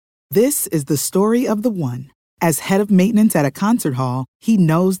This is the story of the one. As head of maintenance at a concert hall, he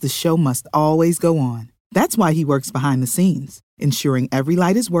knows the show must always go on. That's why he works behind the scenes, ensuring every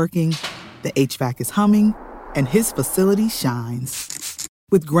light is working, the HVAC is humming, and his facility shines.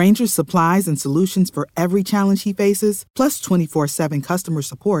 With Grainger's supplies and solutions for every challenge he faces, plus 24/7 customer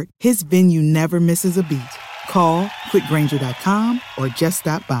support, his venue never misses a beat. Call quickgrainger.com or just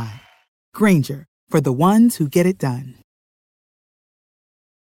stop by. Grainger, for the ones who get it done.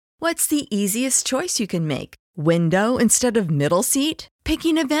 What's the easiest choice you can make? Window instead of middle seat?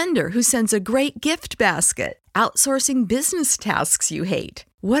 Picking a vendor who sends a great gift basket? Outsourcing business tasks you hate?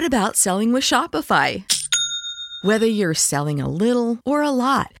 What about selling with Shopify? Whether you're selling a little or a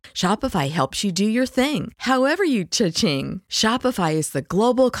lot, Shopify helps you do your thing, however you cha-ching. Shopify is the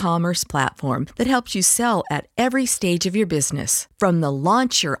global commerce platform that helps you sell at every stage of your business. From the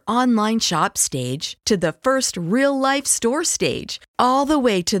launch your online shop stage to the first real-life store stage, all the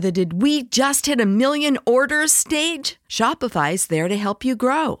way to the did we just hit a million orders stage. Shopify's there to help you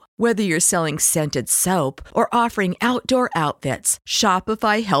grow. Whether you're selling scented soap or offering outdoor outfits,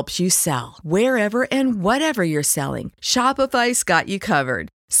 Shopify helps you sell. Wherever and whatever you're selling, Shopify's got you covered.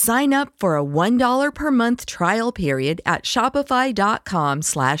 Sign up for a $1 per month trial period at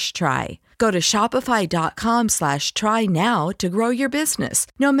shopify.com/try. Go to shopify.com/try now to grow your business,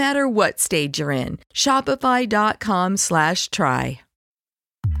 no matter what stage you're in. Shopify.com/try.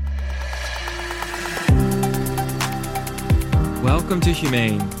 Welcome to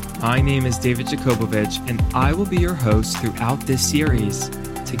Humane. My name is David Jakobovich, and I will be your host throughout this series.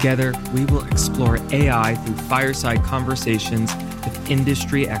 Together, we will explore AI through fireside conversations with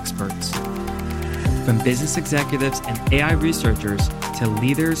industry experts. From business executives and AI researchers to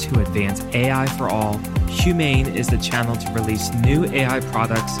leaders who advance AI for all, Humane is the channel to release new AI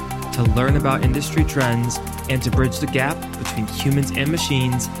products, to learn about industry trends, and to bridge the gap between humans and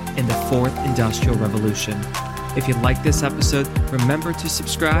machines in the fourth industrial revolution. If you like this episode, remember to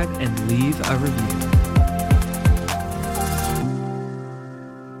subscribe and leave a review.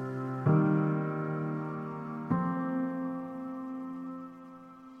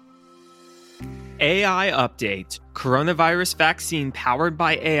 AI update. Coronavirus vaccine powered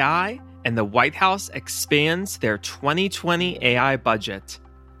by AI, and the White House expands their 2020 AI budget.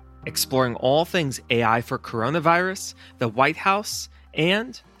 Exploring all things AI for coronavirus, the White House,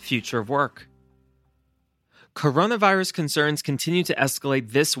 and future of work. Coronavirus concerns continue to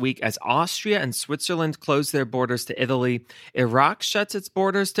escalate this week as Austria and Switzerland close their borders to Italy, Iraq shuts its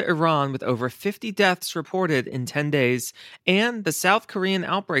borders to Iran with over 50 deaths reported in 10 days, and the South Korean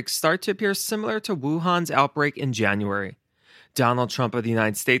outbreaks start to appear similar to Wuhan's outbreak in January. Donald Trump of the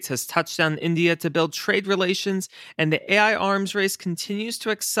United States has touched down India to build trade relations, and the AI arms race continues to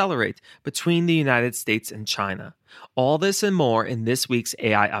accelerate between the United States and China. All this and more in this week's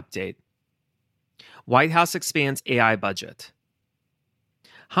AI update. White House expands AI budget.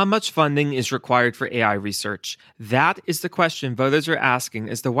 How much funding is required for AI research? That is the question voters are asking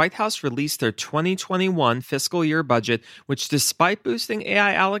as the White House released their 2021 fiscal year budget, which despite boosting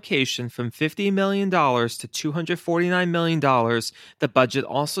AI allocation from $50 million to $249 million, the budget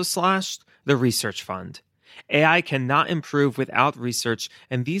also slashed the research fund. AI cannot improve without research,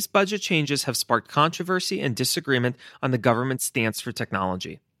 and these budget changes have sparked controversy and disagreement on the government's stance for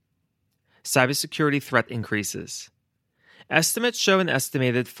technology. Cybersecurity threat increases. Estimates show an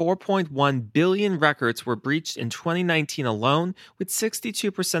estimated 4.1 billion records were breached in 2019 alone, with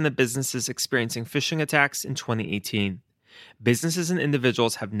 62% of businesses experiencing phishing attacks in 2018. Businesses and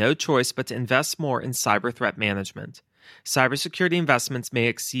individuals have no choice but to invest more in cyber threat management. Cybersecurity investments may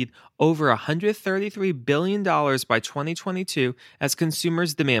exceed over $133 billion by 2022 as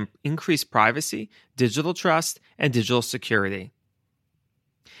consumers demand increased privacy, digital trust, and digital security.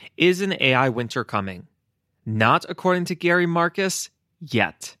 Is an AI winter coming? Not according to Gary Marcus,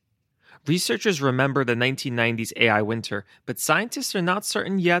 yet. Researchers remember the 1990s AI winter, but scientists are not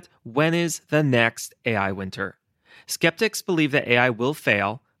certain yet when is the next AI winter. Skeptics believe that AI will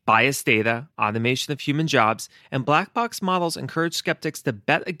fail, biased data, automation of human jobs, and black box models encourage skeptics to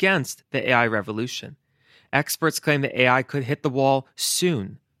bet against the AI revolution. Experts claim that AI could hit the wall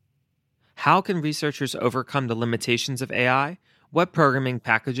soon. How can researchers overcome the limitations of AI? What programming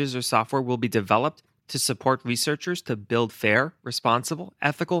packages or software will be developed to support researchers to build fair, responsible,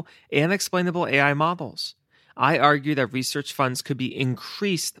 ethical, and explainable AI models? I argue that research funds could be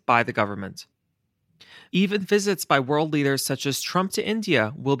increased by the government. Even visits by world leaders such as Trump to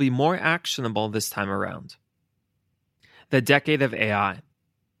India will be more actionable this time around. The decade of AI.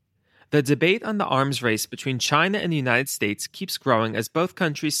 The debate on the arms race between China and the United States keeps growing as both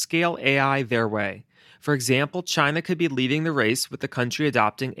countries scale AI their way. For example, China could be leading the race with the country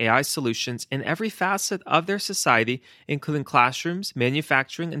adopting AI solutions in every facet of their society, including classrooms,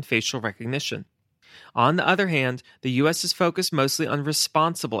 manufacturing, and facial recognition. On the other hand, the US is focused mostly on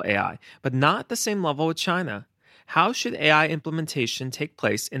responsible AI, but not at the same level with China. How should AI implementation take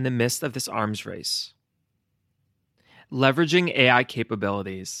place in the midst of this arms race? Leveraging AI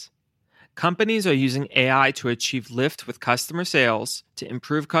capabilities. Companies are using AI to achieve lift with customer sales, to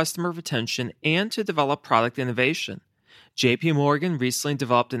improve customer retention, and to develop product innovation. JP Morgan recently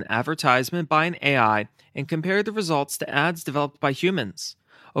developed an advertisement by an AI and compared the results to ads developed by humans.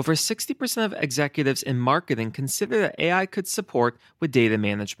 Over 60% of executives in marketing consider that AI could support with data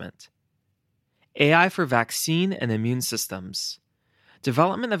management. AI for vaccine and immune systems.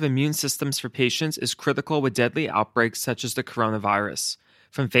 Development of immune systems for patients is critical with deadly outbreaks such as the coronavirus.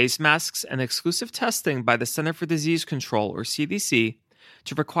 From face masks and exclusive testing by the Center for Disease Control, or CDC,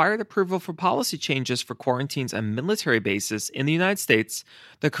 to required approval for policy changes for quarantines on military bases in the United States,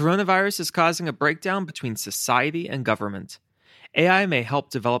 the coronavirus is causing a breakdown between society and government. AI may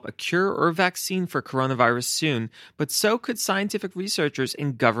help develop a cure or vaccine for coronavirus soon, but so could scientific researchers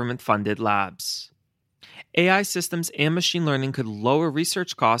in government-funded labs. AI systems and machine learning could lower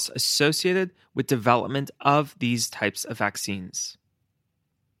research costs associated with development of these types of vaccines.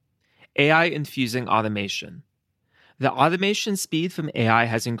 AI infusing automation. The automation speed from AI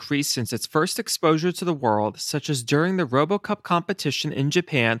has increased since its first exposure to the world, such as during the RoboCup competition in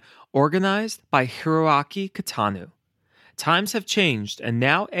Japan organized by Hiroaki Kitano. Times have changed, and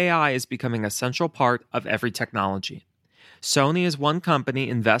now AI is becoming a central part of every technology. Sony is one company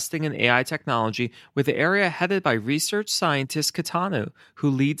investing in AI technology, with the area headed by research scientist Kitano, who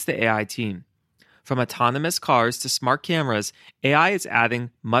leads the AI team. From autonomous cars to smart cameras, AI is adding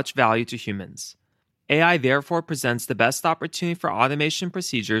much value to humans. AI therefore presents the best opportunity for automation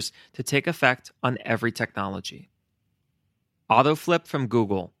procedures to take effect on every technology. Autoflip from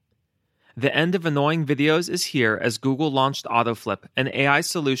Google. The end of annoying videos is here as Google launched Autoflip, an AI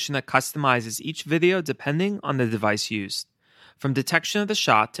solution that customizes each video depending on the device used. From detection of the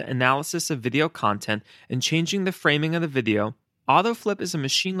shot to analysis of video content and changing the framing of the video, Autoflip is a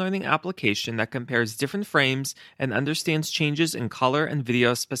machine learning application that compares different frames and understands changes in color and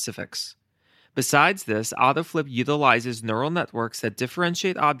video specifics. Besides this, Autoflip utilizes neural networks that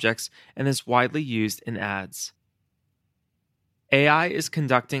differentiate objects and is widely used in ads. AI is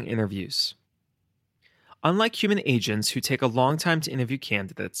conducting interviews. Unlike human agents who take a long time to interview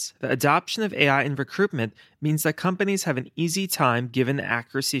candidates, the adoption of AI in recruitment means that companies have an easy time given the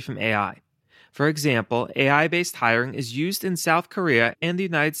accuracy from AI. For example, AI-based hiring is used in South Korea and the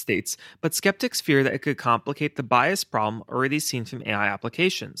United States, but skeptics fear that it could complicate the bias problem already seen from AI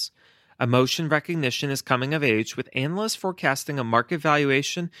applications. Emotion recognition is coming of age, with analysts forecasting a market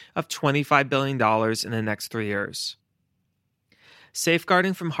valuation of $25 billion in the next 3 years.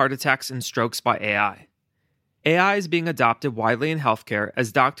 Safeguarding from heart attacks and strokes by AI. AI is being adopted widely in healthcare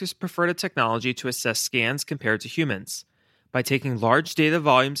as doctors prefer the technology to assess scans compared to humans. By taking large data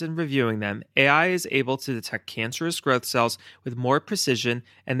volumes and reviewing them, AI is able to detect cancerous growth cells with more precision,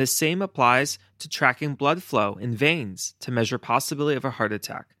 and the same applies to tracking blood flow in veins to measure possibility of a heart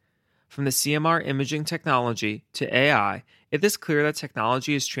attack. From the CMR imaging technology to AI, it is clear that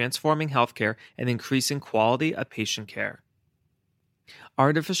technology is transforming healthcare and increasing quality of patient care.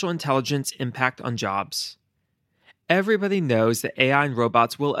 Artificial intelligence impact on jobs. Everybody knows that AI and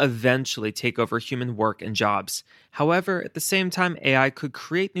robots will eventually take over human work and jobs. However, at the same time, AI could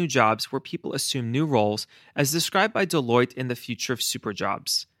create new jobs where people assume new roles, as described by Deloitte in The Future of Super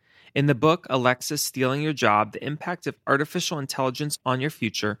Jobs. In the book, Alexa Stealing Your Job, The Impact of Artificial Intelligence on Your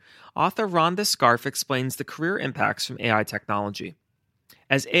Future, author Rhonda Scarf explains the career impacts from AI technology.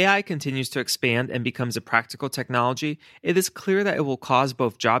 As AI continues to expand and becomes a practical technology, it is clear that it will cause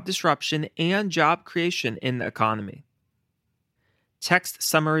both job disruption and job creation in the economy. Text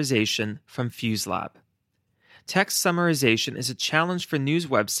summarization from FuseLab. Text summarization is a challenge for news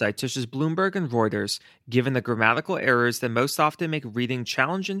websites such as Bloomberg and Reuters, given the grammatical errors that most often make reading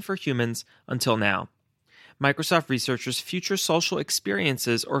challenging for humans until now. Microsoft researchers' Future Social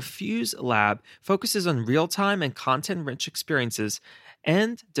Experiences, or FuseLab, focuses on real-time and content-rich experiences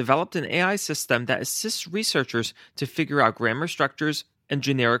and developed an AI system that assists researchers to figure out grammar structures and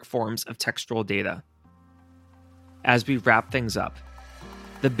generic forms of textual data. As we wrap things up,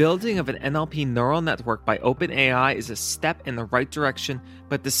 the building of an NLP neural network by OpenAI is a step in the right direction,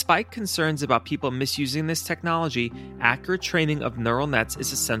 but despite concerns about people misusing this technology, accurate training of neural nets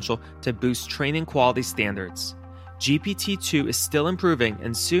is essential to boost training quality standards. GPT-2 is still improving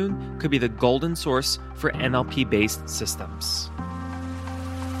and soon could be the golden source for NLP-based systems.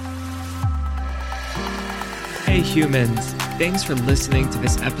 Hey humans, thanks for listening to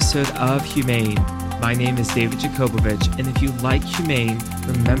this episode of Humane. My name is David Jacobovich, and if you like Humane,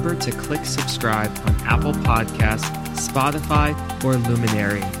 remember to click subscribe on Apple Podcasts, Spotify, or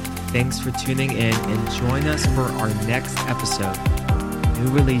Luminary. Thanks for tuning in and join us for our next episode.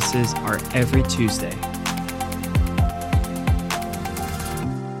 New releases are every Tuesday.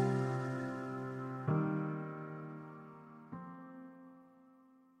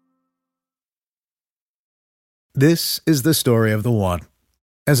 This is the story of the one.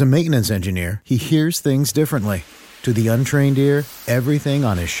 As a maintenance engineer, he hears things differently. To the untrained ear, everything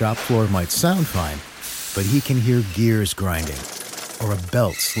on his shop floor might sound fine, but he can hear gears grinding or a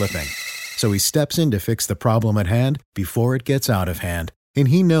belt slipping. So he steps in to fix the problem at hand before it gets out of hand. And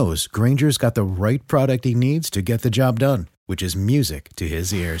he knows Grainger's got the right product he needs to get the job done, which is music to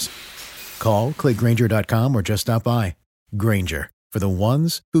his ears. Call, click Grainger.com, or just stop by. Grainger, for the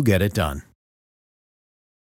ones who get it done.